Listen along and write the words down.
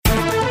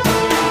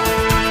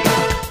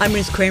I'm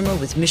Ruth Kramer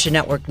with Mission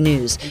Network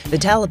News. The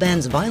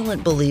Taliban's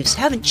violent beliefs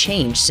haven't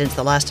changed since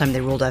the last time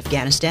they ruled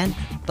Afghanistan,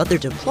 but their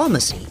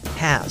diplomacy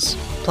has.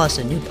 Plus,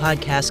 a new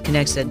podcast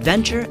connects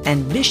adventure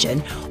and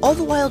mission, all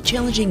the while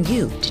challenging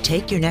you to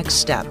take your next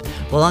step.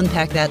 We'll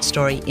unpack that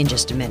story in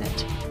just a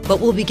minute.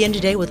 But we'll begin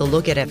today with a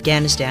look at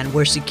Afghanistan,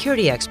 where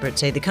security experts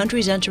say the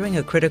country's entering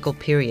a critical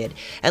period.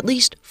 At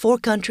least 4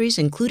 countries,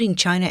 including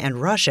China and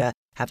Russia,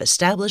 have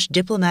established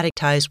diplomatic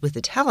ties with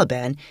the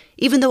Taliban,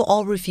 even though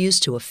all refuse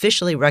to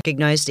officially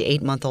recognize the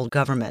 8-month-old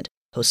government.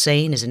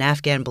 Hossein is an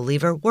Afghan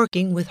believer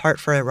working with Heart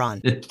for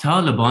Iran. The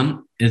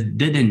Taliban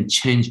didn't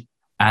change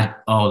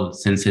at all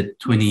since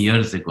 20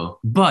 years ago.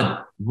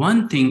 But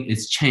one thing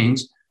is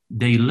changed.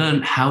 They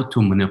learned how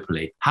to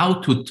manipulate, how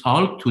to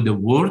talk to the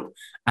world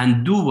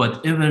and do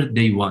whatever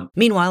they want.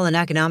 Meanwhile, an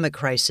economic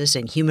crisis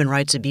and human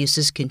rights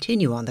abuses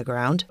continue on the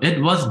ground.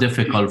 It was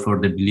difficult for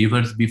the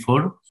believers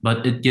before,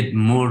 but it get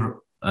more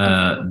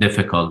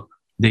difficult.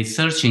 They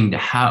searching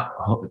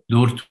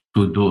door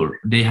to door.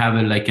 They have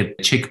a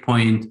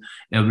checkpoint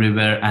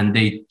everywhere, and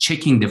they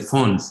checking the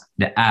phones,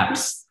 the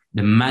apps,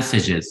 the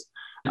messages.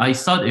 I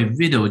saw a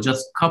video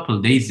just a couple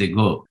days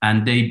ago,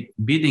 and they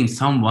beating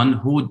someone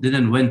who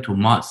didn't went to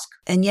mosque.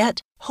 And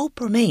yet,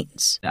 hope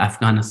remains.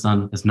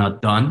 Afghanistan is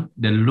not done.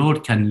 The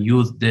Lord can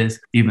use this,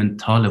 even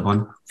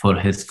Taliban, for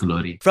His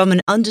glory. From an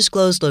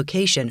undisclosed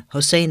location,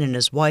 Hossein and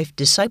his wife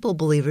disciple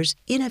believers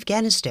in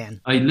Afghanistan.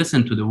 I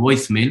listened to the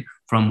voicemail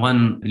from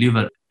one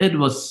believer. It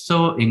was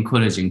so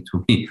encouraging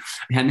to me.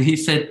 And he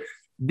said,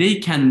 they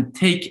can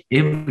take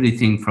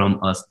everything from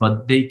us,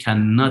 but they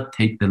cannot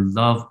take the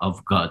love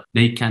of God.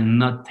 They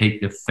cannot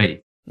take the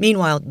faith.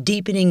 Meanwhile,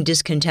 deepening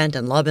discontent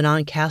in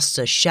Lebanon casts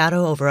a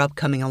shadow over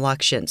upcoming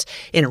elections.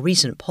 In a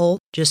recent poll,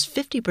 just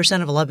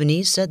 50% of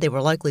Lebanese said they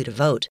were likely to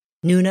vote.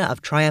 Nuna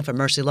of Triumph at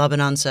Mercy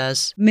Lebanon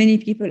says, many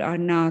people are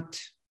not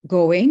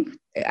going,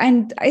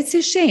 and it's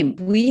a shame.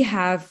 We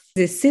have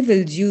the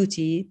civil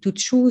duty to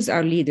choose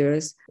our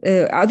leaders.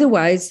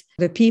 Otherwise,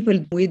 the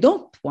people we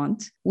don't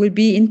want will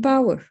be in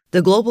power.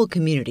 The global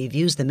community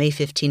views the May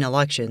 15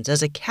 elections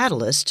as a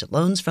catalyst to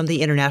loans from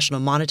the International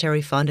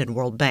Monetary Fund and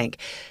World Bank.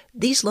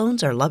 These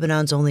loans are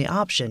Lebanon's only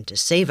option to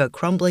save a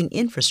crumbling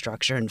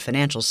infrastructure and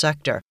financial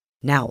sector.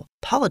 Now,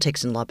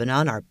 politics in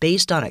Lebanon are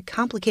based on a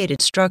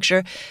complicated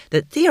structure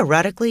that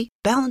theoretically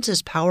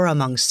balances power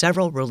among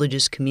several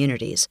religious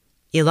communities.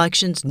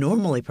 Elections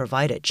normally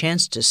provide a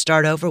chance to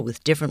start over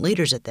with different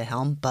leaders at the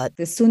helm, but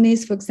the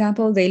Sunnis, for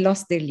example, they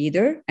lost their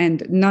leader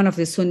and none of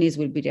the Sunnis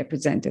will be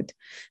represented.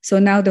 So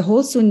now the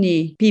whole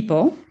Sunni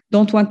people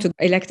don't want to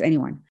elect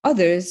anyone.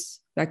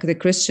 Others, like the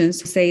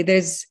Christians, say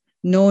there's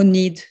no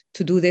need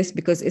to do this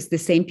because it's the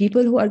same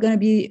people who are going to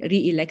be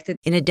re-elected.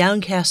 In a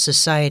downcast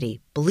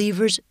society,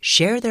 believers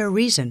share their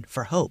reason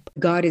for hope.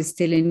 God is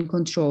still in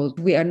control.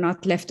 We are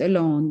not left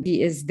alone.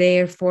 He is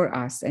there for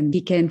us and He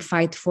can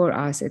fight for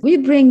us. We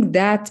bring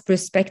that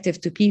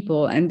perspective to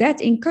people, and that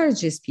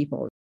encourages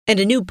people. And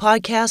a new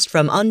podcast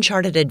from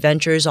Uncharted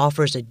Adventures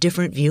offers a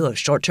different view of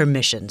short-term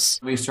missions.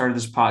 We started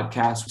this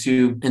podcast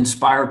to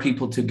inspire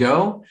people to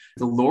go.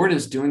 The Lord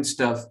is doing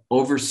stuff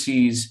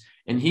overseas,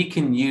 and He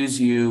can use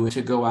you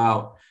to go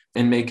out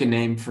and make a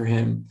name for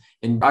Him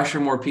and usher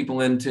more people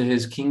into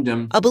His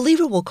kingdom. A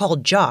believer we'll call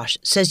Josh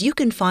says you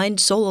can find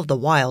Soul of the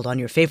Wild on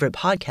your favorite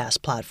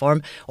podcast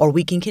platform, or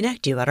we can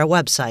connect you at our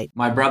website.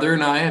 My brother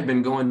and I have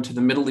been going to the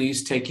Middle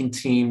East, taking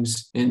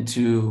teams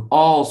into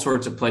all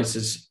sorts of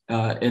places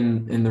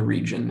in the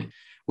region.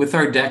 With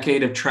our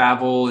decade of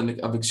travel and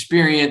of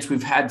experience,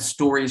 we've had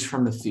stories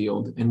from the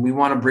field, and we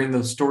want to bring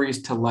those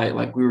stories to light.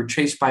 Like we were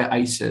chased by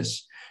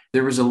ISIS.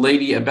 There was a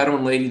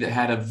Bedouin lady that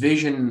had a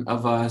vision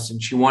of us,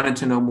 and she wanted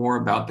to know more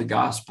about the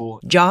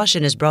gospel. Josh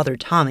and his brother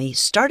Tommy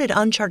started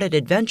Uncharted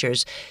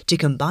Adventures to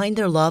combine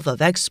their love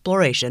of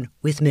exploration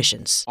with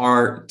missions.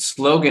 Our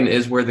slogan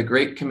is where the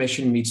Great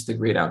Commission meets the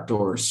great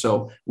outdoors.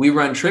 So we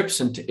run trips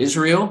into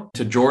Israel,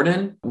 to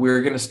Jordan.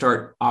 We're going to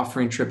start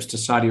offering trips to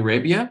Saudi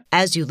Arabia.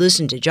 As you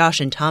listen to Josh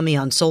and Tommy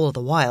on Soul of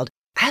the Wild,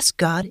 ask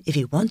God if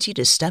He wants you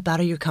to step out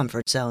of your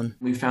comfort zone.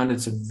 We found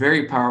it's a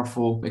very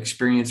powerful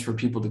experience for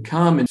people to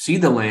come and see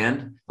the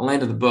land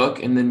of the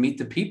book, and then meet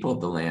the people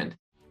of the land.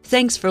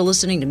 Thanks for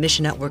listening to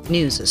Mission Network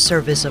News, a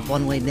service of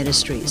One Way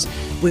Ministries.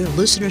 We're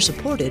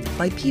listener-supported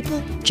by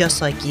people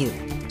just like you.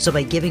 So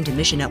by giving to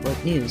Mission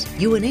Network News,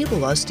 you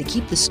enable us to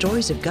keep the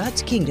stories of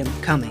God's kingdom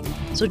coming.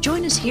 So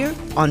join us here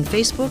on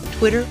Facebook,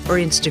 Twitter, or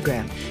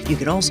Instagram. You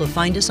can also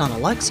find us on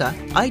Alexa,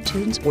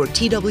 iTunes, or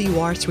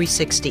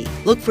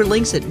TWR360. Look for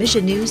links at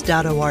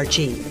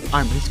missionnews.org.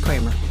 I'm Ruth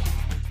Kramer.